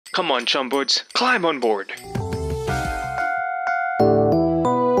Come on, chumbuds, climb on board.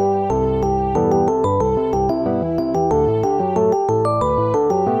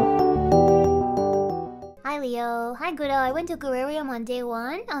 Hi Leo. Hi Gura. I went to GURARIUM on day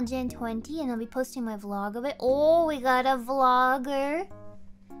 1 on Jan 20 and I'll be posting my vlog of it. Oh, we got a vlogger.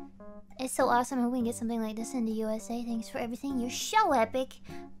 It's so awesome. I hope we can get something like this in the USA. Thanks for everything. You're so epic.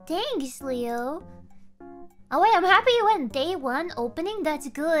 Thanks, Leo. Oh wait, I'm happy you went day 1 opening. That's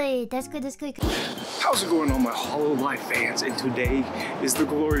good. That's good. That's good. How's it going on, my Hololive fans? And today is the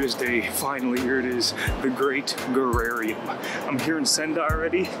glorious day. Finally, here it is, the great Gurarium. I'm here in Sendai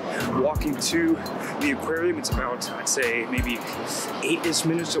already, walking to the aquarium. It's about, I'd say, maybe 8-ish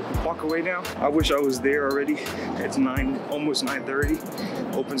minutes to walk away now. I wish I was there already. It's almost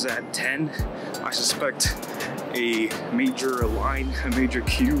 9:30. Opens at 10. I suspect a major line, a major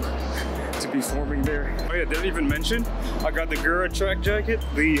queue to be forming there. Oh yeah, didn't even mention, I got the Gura track jacket,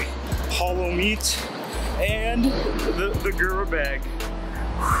 the hollow meat, and the Gura bag.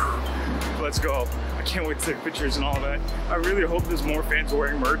 Whew. Let's go. I can't wait to take pictures and all that. I really hope there's more fans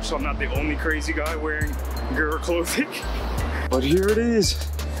wearing merch so I'm not the only crazy guy wearing Gura clothing. But here it is,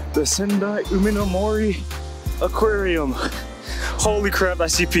 the Sendai Umino Mori Aquarium. Holy crap, I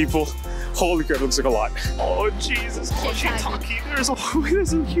see people. Holy crap, it looks like a lot. Oh Jesus, oh shiitake, there's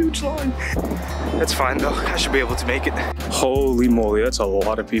a huge line. That's fine though, I should be able to make it. Holy moly, that's a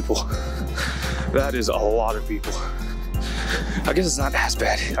lot of people. That is a lot of people. I guess it's not as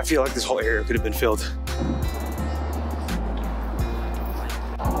bad. I feel like this whole area could have been filled.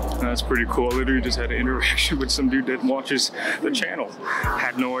 That's pretty cool. I literally just had an interaction with some dude that watches the channel.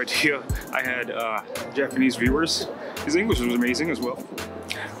 Had no idea I had Japanese viewers. His English was amazing as well.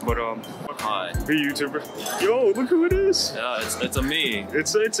 But hi. Hey YouTuber. Yo, look who it is. Yeah, it's a me.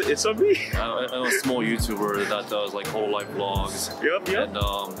 It's a me. I'm a small YouTuber that does like whole life vlogs. Yep. And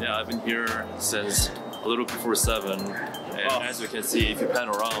yeah, I've been here since a little before 7. And as you can see, if you pan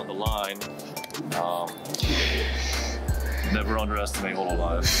around the line, never underestimate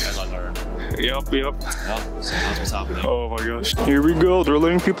Hololive, as I learned. Yep. Yeah, so that's what's happening. Oh my gosh. Here we go. They're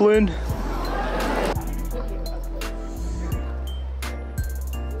letting people in.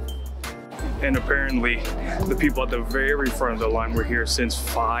 And apparently, the people at the very front of the line were here since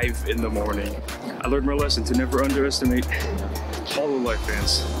 5 in the morning. I learned my lesson to never underestimate Hololive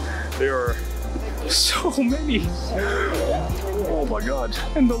fans. There are so many. Oh my god.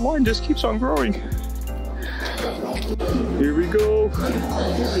 And the line just keeps on growing. Here we go.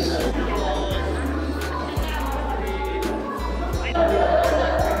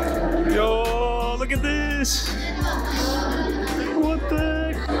 Yo, look at this. What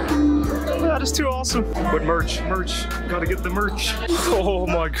the heck? That is too awesome. But merch, gotta get the merch. Oh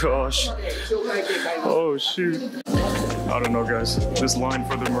my gosh. Oh shoot. I don't know guys, this line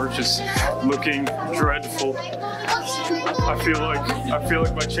for the merch is looking dreadful. I feel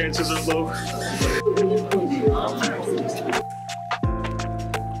like my chances are low.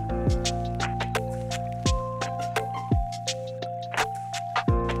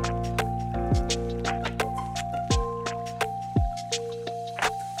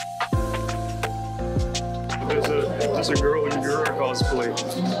 There's a girl in Gura cosplay.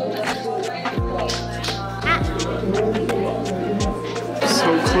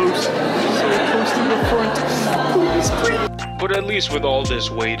 So close to the front. But at least with all this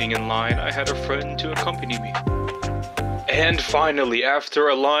waiting in line, I had a friend to accompany me. And finally, after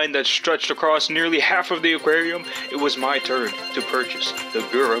a line that stretched across nearly half of the aquarium, it was my turn to purchase the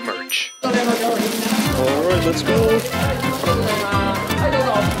Gura merch. Alright, let's go.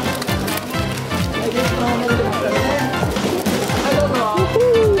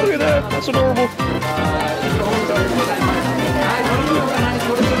 Woohoo, look at that, that's adorable.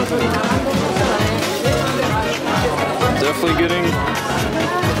 Definitely getting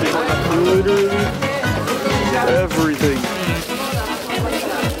literally everything.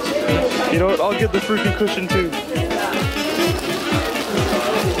 You know what, I'll get the freaking cushion too.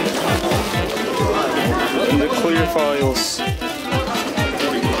 And the clear files.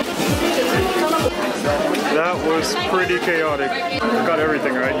 That was pretty chaotic. I got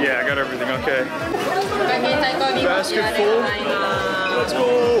everything, right? Yeah, I got everything, okay. Basket full. Let's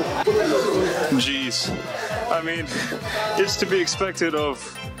go. Jeez. I mean, it's to be expected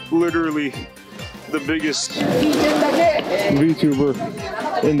of literally the biggest VTuber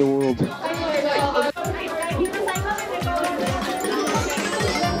in the world.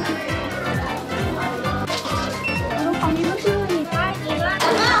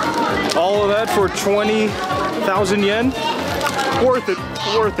 All of that for 20,000 yen? Worth it,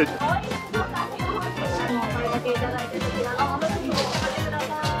 worth it.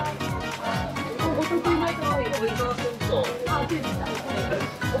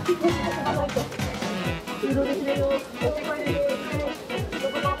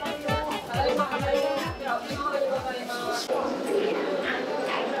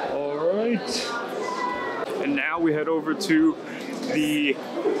 now we head over to the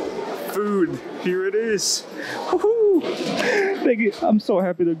food. Here it is. Woohoo! Thank you. I'm so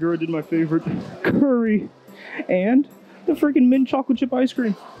happy that Gura did my favorite curry and the freaking mint chocolate chip ice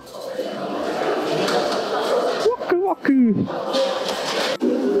cream. Waku waku.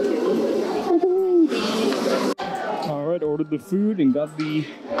 Alright, ordered the food and got the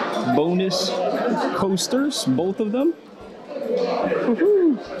bonus coasters, both of them.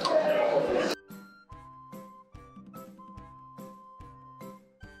 Woohoo!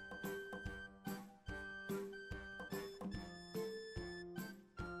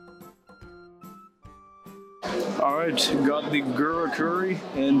 Alright, got the Gura curry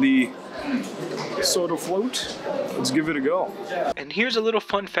and the soda float. Let's give it a go. And here's a little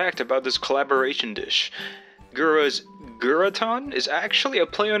fun fact about this collaboration dish. Gura's Guraton is actually a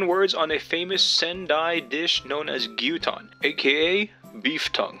play on words on a famous Sendai dish known as gyuton, aka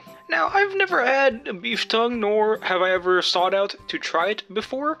beef tongue. Now, I've never had a beef tongue, nor have I ever sought out to try it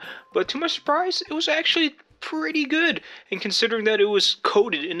before, but to my surprise, it was actually pretty good. And considering that it was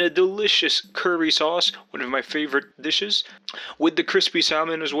coated in a delicious curry sauce, one of my favorite dishes, with the crispy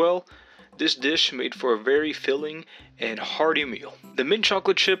salmon as well, this dish made for a very filling and hearty meal. The mint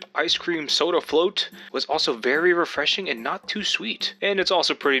chocolate chip ice cream soda float was also very refreshing and not too sweet. And it's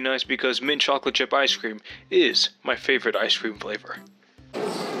also pretty nice because mint chocolate chip ice cream is my favorite ice cream flavor.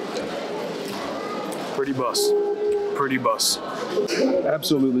 Pretty bus. Pretty bus.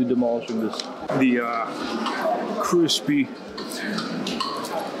 Absolutely demolishing this. The crispy, I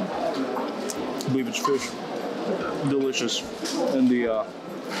believe it's fish, delicious, and the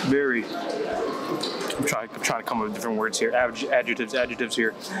very, I'm trying to come up with different words here, adjectives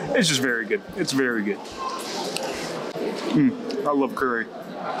here. It's just very good. It's very good. I love curry.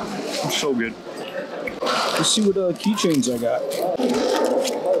 It's so good. Let's see what keychains I got.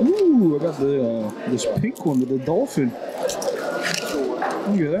 Ooh, I got the this pink one with the dolphin.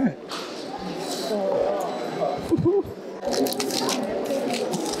 Look at that.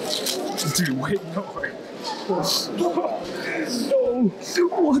 Dude, wait, no way. No,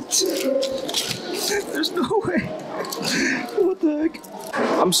 what? There's no way. What the heck?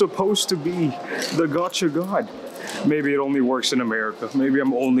 I'm supposed to be the gacha god. Maybe it only works in America. Maybe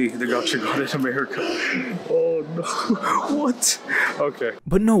I'm only the gacha god in America. Oh no. What? Okay.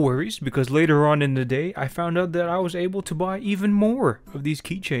 But no worries, because later on in the day, I found out that I was able to buy even more of these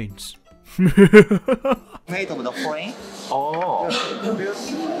keychains. Made of the flame. Oh.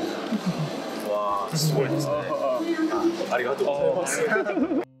 Wow, すごいですね。ありがとうございます。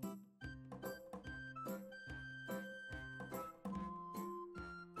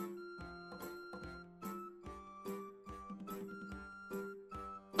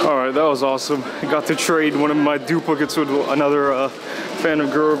Alright, that was awesome. I got to trade one of my duplicates with another fan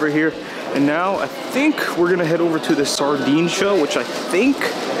of Gura over here. And now I think we're gonna head over to the Sardine show, which I think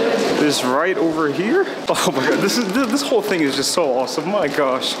is right over here. Oh my god, this whole thing is just so awesome. My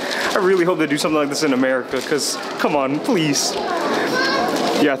gosh. I really hope they do something like this in America, because come on, please.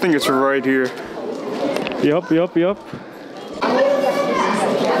 Yeah, I think it's right here. Yup.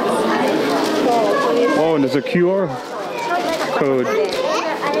 Oh, and there's a QR code.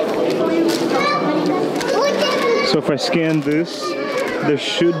 So if I scan this, there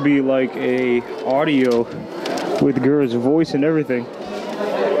should be like a audio with Gura's voice and everything.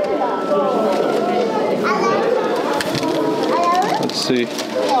 Let's see.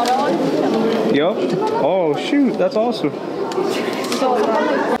 Yup. Oh shoot, that's awesome.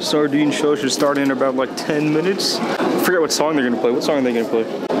 Sardine show should start in about like 10 minutes. I forget what song they're gonna play. What song are they gonna play?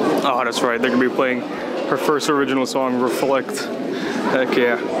 Oh, that's right. They're gonna be playing her first original song, Reflect. Heck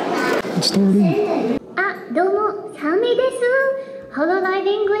yeah. It's starting. どうも、サメです。Hololive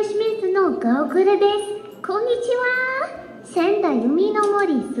English Miss のGawr Guraです。こんにちは。仙台海の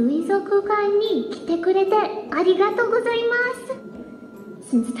森水族館に来てくれてありがとうございま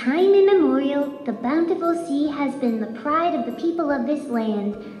す。Since time immemorial, the bountiful sea has been the pride of the people of this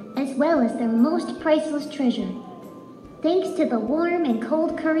land, as well as their most priceless treasure. Thanks to the warm and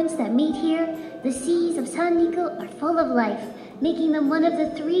cold currents that meet here, the seas of Sanniku are full of life, making them one of the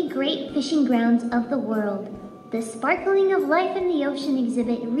 3 great fishing grounds of the world. The Sparkling of Life in the Ocean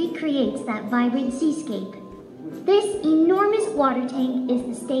exhibit recreates that vibrant seascape. This enormous water tank is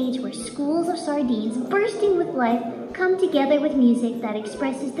the stage where schools of sardines bursting with life come together with music that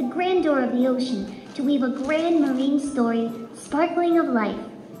expresses the grandeur of the ocean to weave a grand marine story, Sparkling of Life.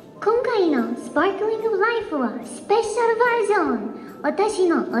 今回の Sparkling of Life はスペシャルバージョン。私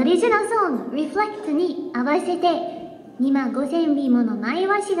のオリジナルソング Reflect に合わせて25000尾ものマイ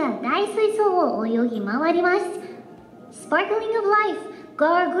ワシが大水槽を泳ぎ回ります。Sparkling of Life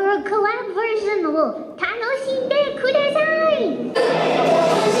Gawr Gura collab version を楽しんでください!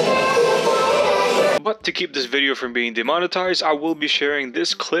 But to keep this video from being demonetized, I will be sharing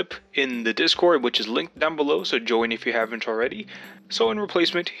this clip in the Discord, which is linked down below, so join if you haven't already. So in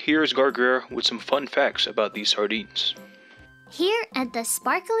replacement, here's Gawr Gura with some fun facts about these sardines. Here at the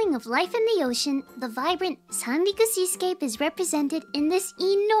sparkling of life in the ocean, the vibrant Sanriku seascape is represented in this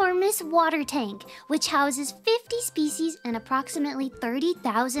enormous water tank, which houses 50 species and approximately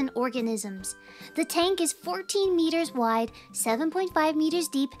 30,000 organisms. The tank is 14 meters wide, 7.5 meters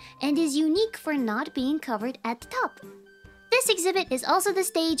deep, and is unique for not being covered at the top. This exhibit is also the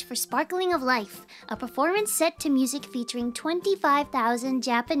stage for Sparkling of Life, a performance set to music featuring 25,000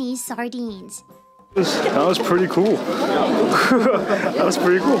 Japanese sardines. That was pretty cool. That was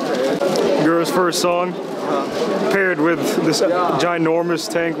pretty cool. Gura's first song, paired with this ginormous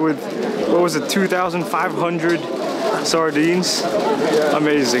tank with, what was it, 2,500 sardines?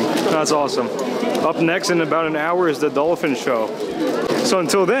 Amazing. That's awesome. Up next in about an hour is the dolphin show. So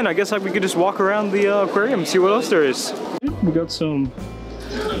until then, I guess we could just walk around the aquarium and see what else there is. We got some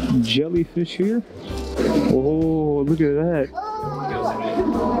jellyfish here. Oh, look at that.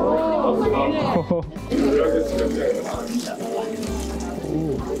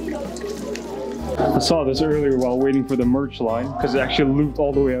 I saw this earlier while waiting for the merch line, because it actually looped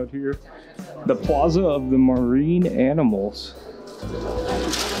all the way out here. The Plaza of the Marine Animals.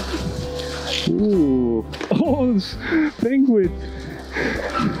 Ooh. Oh, this penguin.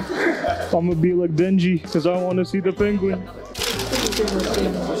 I'm gonna be like Denji, because I want to see the penguin.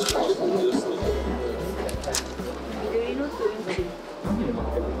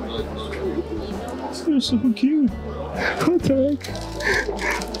 They're so cute. What the heck?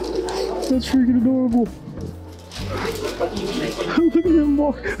 That's freaking adorable. Look at them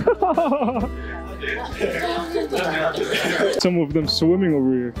walk. Some of them swimming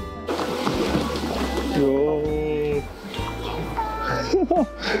over here. Oh.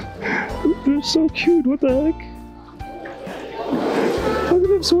 They're so cute. What the heck? Look at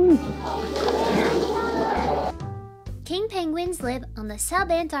them swim. King penguins live on the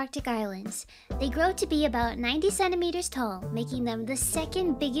subantarctic islands. They grow to be about 90 centimeters tall, making them the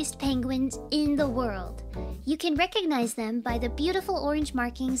second biggest penguins in the world. You can recognize them by the beautiful orange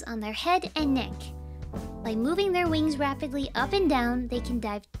markings on their head and neck. By moving their wings rapidly up and down, they can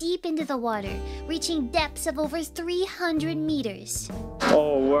dive deep into the water, reaching depths of over 300 meters.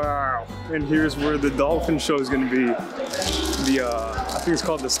 Oh wow! And here's where the dolphin show is going to be. I think it's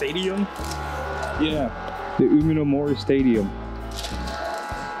called the stadium. Yeah. The Umino Mori Stadium.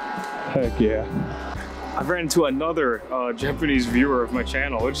 Heck yeah. I ran into another Japanese viewer of my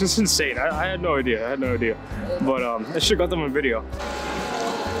channel, which is insane. I had no idea. But I should have got them on video.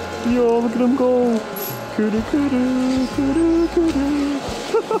 Yo, look at them go. Kudu, kudu, kudu, kudu.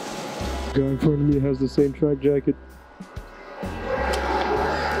 The guy in front of me has the same track jacket.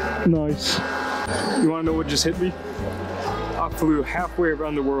 Nice. You want to know what just hit me? I flew halfway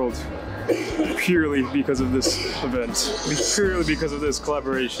around the world. Purely because of this event, purely because of this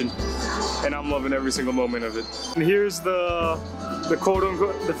collaboration, and I'm loving every single moment of it. And here's the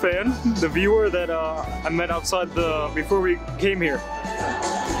quote-unquote the fan, the viewer that I met outside before we came here.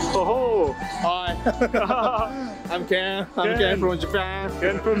 Oh ho! Hi, I'm Ken. I'm Ken from Japan.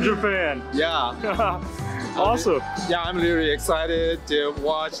 Ken from Japan. Yeah. Awesome. Yeah, I'm really excited to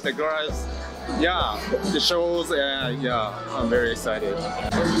watch the girls. Yeah, the shows, and yeah, I'm very excited.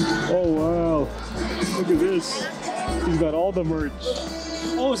 Oh wow, look at this. He's got all the merch.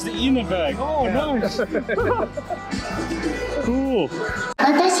 Oh, it's the Ina bag. Oh, yeah. Nice. Cool.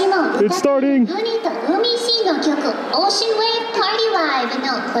 It's starting. UMISEA の曲 Ocean Wave Party Live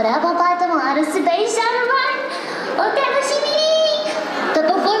のコラボパートもあるスペシャルラン。お楽しみに。The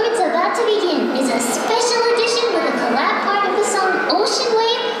performance about to begin is a special edition with a collab part of the song Ocean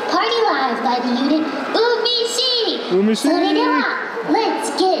Wave Party Live by the unit UMISEA. それでは Let's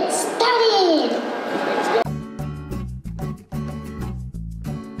get started!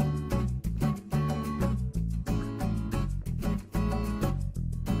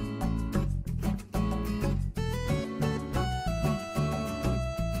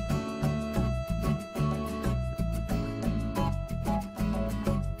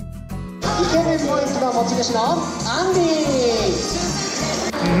 Aquarium Voice の持ち主のアンディ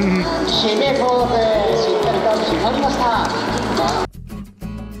決めポーズしっかりと決まりました。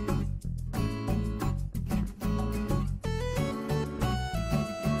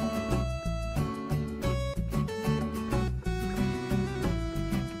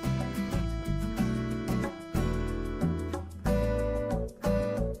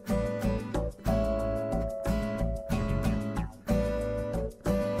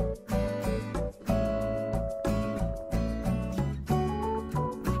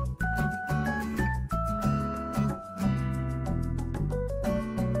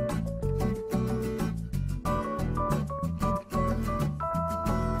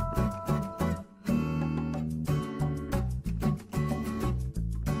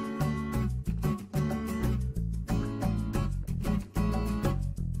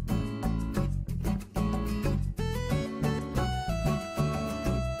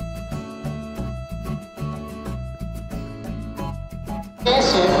出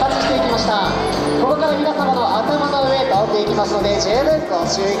発していきました。ここから皆様の頭の上通っていきますので、十分ご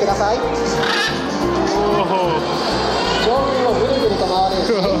注意ください。上空をぐるぐると回る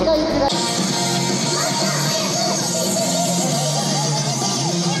深海クライ。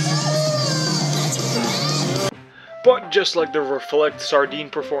But just like the Reflect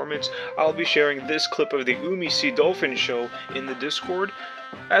Sardine performance, I'll be sharing this clip of the UMISEA Dolphin show in the Discord,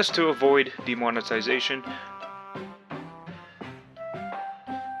 as to avoid demonetization.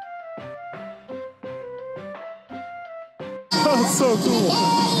 That's so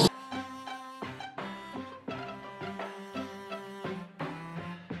cool.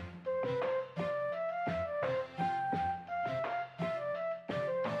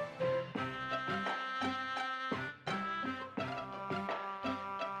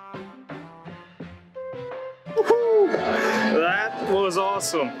 That was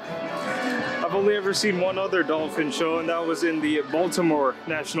awesome. I've only ever seen one other dolphin show, and that was in the Baltimore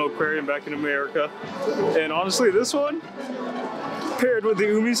National Aquarium back in America. And honestly, this one, paired with the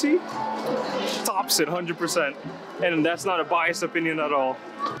UMISEA, tops it 100%. And that's not a biased opinion at all.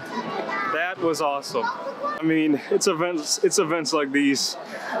 That was awesome. I mean, it's events like these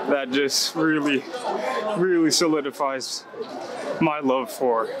that just really solidifies my love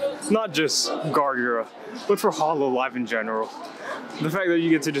for not just Gawr Gura, but for Hololive in general. The fact that you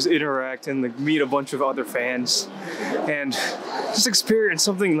get to just interact and like meet a bunch of other fans and just experience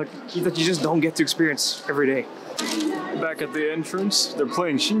something like that you just don't get to experience every day. Back at the entrance, they're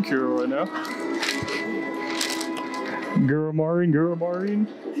playing Shinkuro right now. Gura Marine.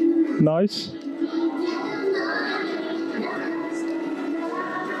 Nice.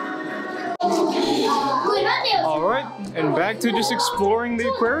 Alright, and back to just exploring the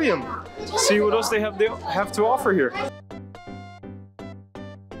aquarium. See what else they have to offer here.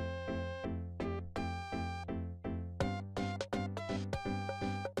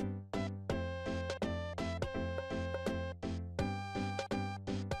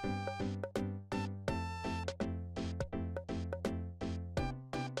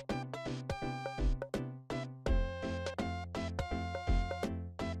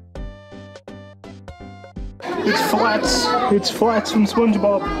 It's Flats from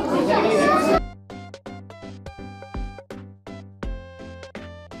SpongeBob.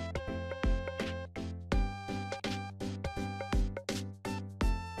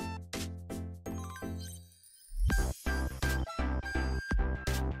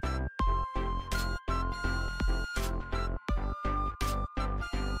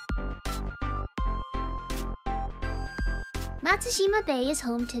 Matsushima Bay is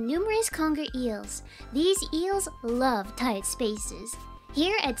home to numerous conger eels. These eels love tight spaces.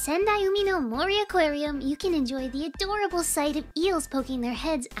 Here at Sendai Umino Mori Aquarium, you can enjoy the adorable sight of eels poking their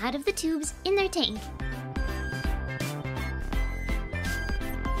heads out of the tubes in their tank.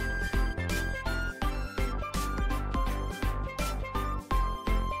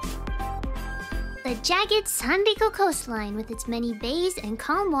 The jagged Sanriko coastline with its many bays and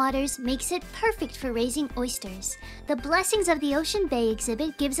calm waters makes it perfect for raising oysters. The Blessings of the Ocean Bay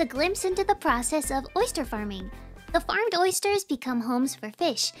exhibit gives a glimpse into the process of oyster farming. The farmed oysters become homes for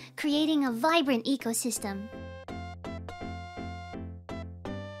fish, creating a vibrant ecosystem.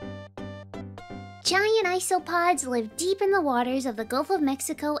 Giant isopods live deep in the waters of the Gulf of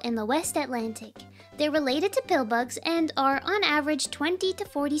Mexico and the West Atlantic. They're related to pillbugs and are on average 20 to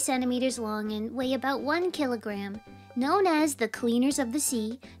 40 centimeters long and weigh about 1 kilogram. Known as the cleaners of the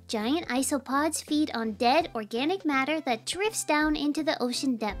sea, giant isopods feed on dead organic matter that drifts down into the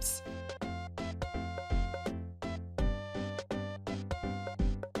ocean depths.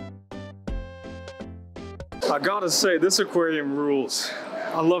 I gotta say, this aquarium rules.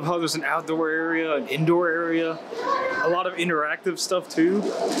 I love how there's an outdoor area, an indoor area, a lot of interactive stuff too.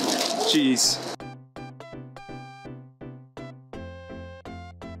 Jeez.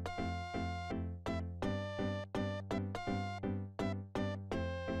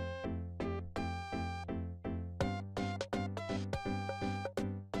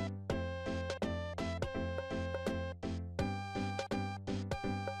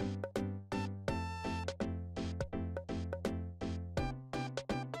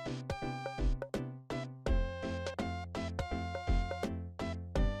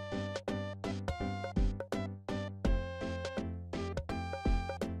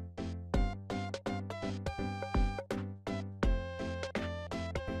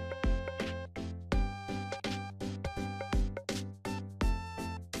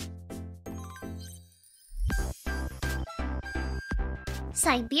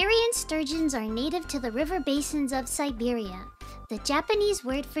 Siberian sturgeons are native to the river basins of Siberia. The Japanese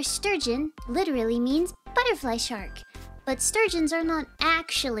word for sturgeon literally means butterfly shark, But sturgeons are not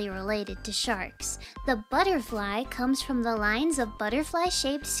actually related to sharks. The butterfly comes from the lines of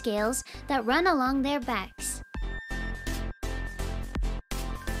butterfly-shaped scales that run along their backs.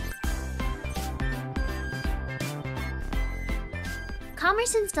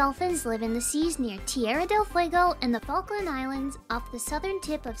 Commerson's dolphins live in the seas near Tierra del Fuego and the Falkland Islands off the southern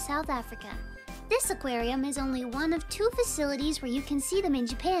tip of South Africa. This aquarium is only one of 2 facilities where you can see them in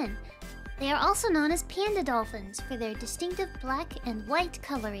Japan. They are also known as panda dolphins for their distinctive black and white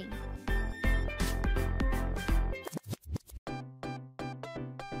coloring.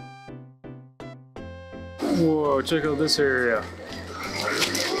 Whoa, check out this area.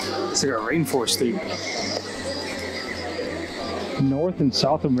 It's like a rainforest thing. North and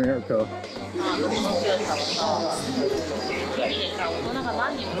South America.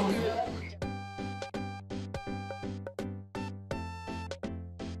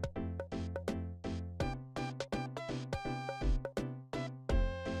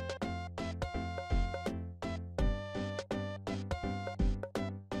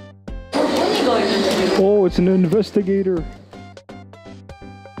 Oh, it's an investigator.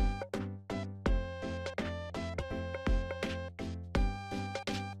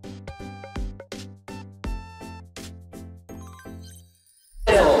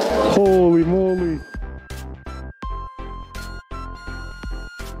 Holy moly.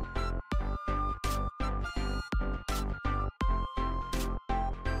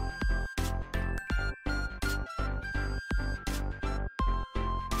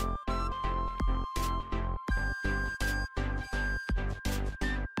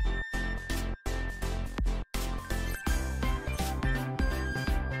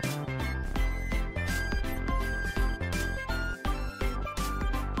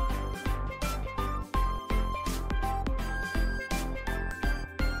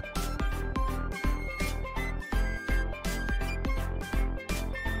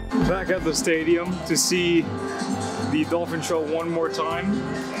 Back at the stadium to see the dolphin show one more time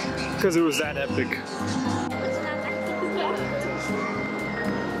because it was that epic.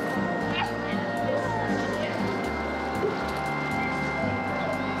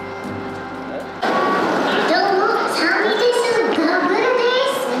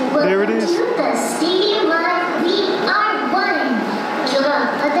 There it is.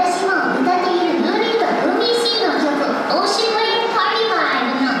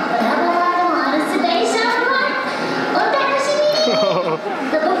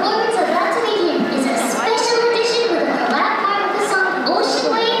 The performance of that comedian is a special edition with a collab part of the song Ocean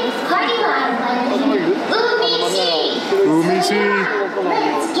Wave Party Line by the UMISEA.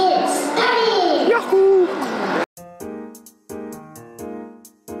 Let's get started! Yahoo!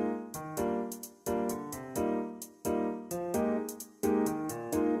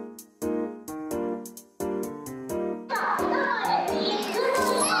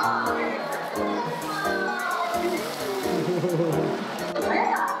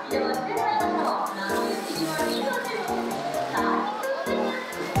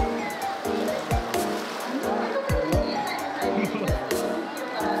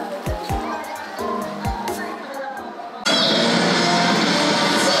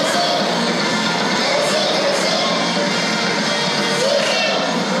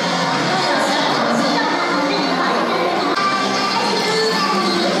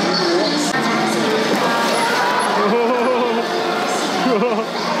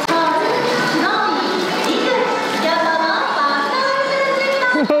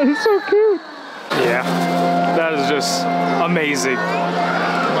 It's so cute. Yeah, that is just amazing.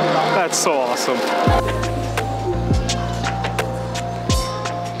 That's so awesome.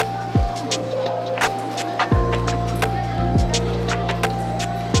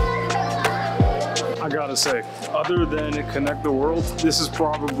 I gotta say, other than Connect the World, this is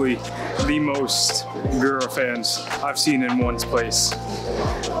probably the most Gura fans I've seen in one place.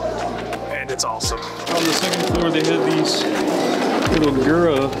 And it's awesome. On the second floor, they had these little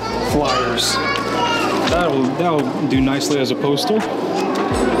Gura flyers. That'll do nicely as a poster.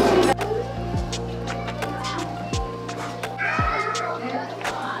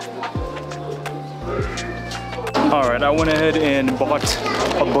 Alright, I went ahead and bought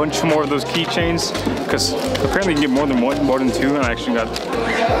a bunch more of those keychains because apparently you can get more than one, more than 2, and I actually got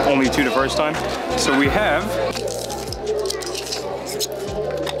only 2 the first time. So we have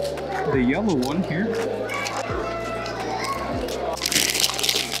the yellow one here.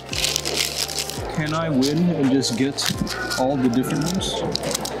 Can I win and just get all the different ones?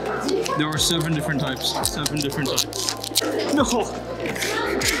 There are 7 different types. 7 different types. No!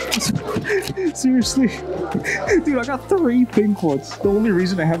 Seriously? Dude, I got 3 pink ones. The only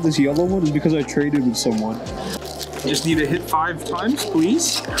reason I have this yellow one is because I traded with someone. Just need to hit 5 times,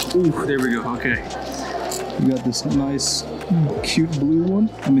 please. Ooh, there we go. Okay. We got this nice, cute blue one.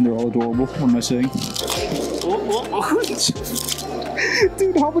 I mean, they're all adorable. What am I saying?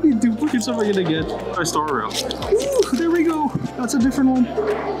 Dude, how many duplicates am I gonna get? I start around. Ooh, there we go. That's a different one.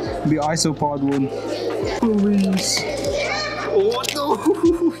 The Isopod one. Please. Oh no!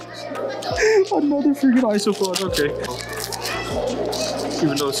 Another freaking Isopod. Okay.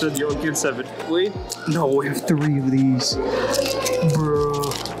 Even though it said you only get 7. Wait. No, we have 3 of these.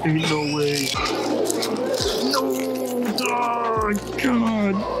 Bruh. Ain't no way. No! Oh,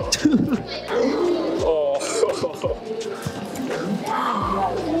 God. Oh.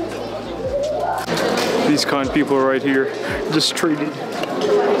 These kind people right here. Just traded.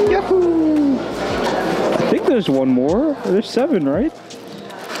 Yahoo! I think there's one more. There's 7, right?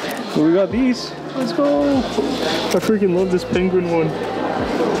 Well, we got these. Let's go. I freaking love this penguin one.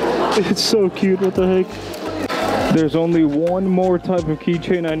 It's so cute. What the heck? There's only one more type of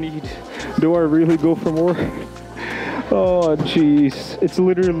keychain I need. Do I really go for more? Oh, jeez. It's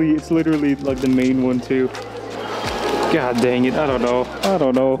literally like the main one too. God dang it. I don't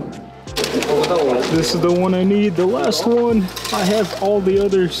know. This is the one I need. The last one. I have all the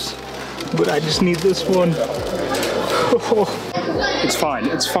others, but I just need this one. It's fine.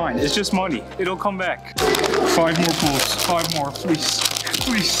 It's fine. It's just money. It'll come back. 5 more pulls. 5 more, please.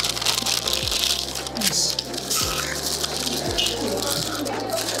 Please. Please.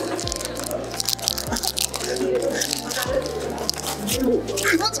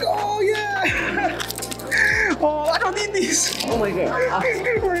 Let's go! Yeah! Oh, I don't need these. Oh my god.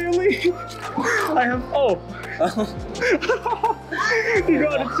 Really? I have. Oh. You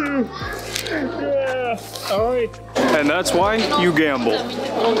got it too. Yeah. All right. And that's why you gamble.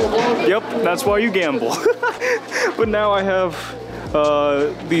 Yep, that's why you gamble. But now I have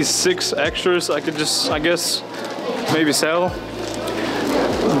these 6 extras I could just, I guess, maybe sell,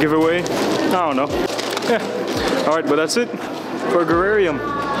 give away. I don't know. Yeah. All right, but that's it for GURARIUM.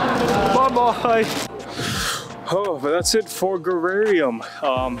 Bye-bye. Oh, but that's it for GURARIUM.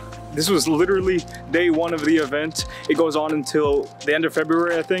 This was literally day 1 of the event. It goes on until the end of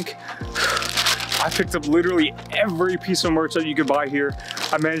February, I think. I picked up literally every piece of merch that you could buy here.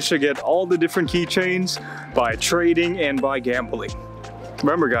 I managed to get all the different keychains by trading and by gambling.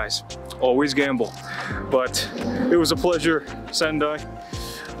 Remember guys, always gamble. But it was a pleasure, Sendai.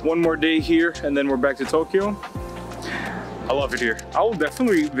 1 more day here and then we're back to Tokyo. I love it here. I will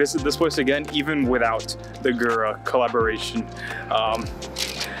definitely visit this place again, even without the Gura collaboration.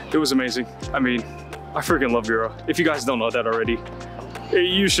 It was amazing. I mean, I freaking love Gura. If you guys don't know that already,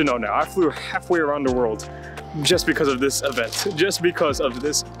 you should know now. I flew halfway around the world just because of this event, just because of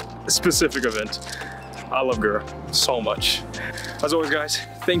this specific event. I love Gura so much. As always guys,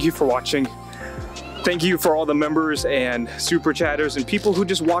 thank you for watching. Thank you for all the members and super chatters and people who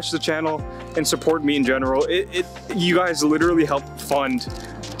just watch the channel and support me in general. You guys literally help fund,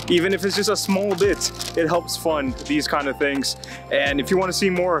 even if it's just a small bit, it helps fund these kind of things. And if you want to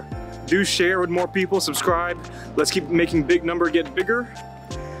see more, do share with more people, subscribe. Let's keep making big number get bigger.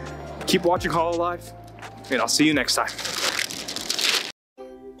 Keep watching Hololive, and I'll see you next time.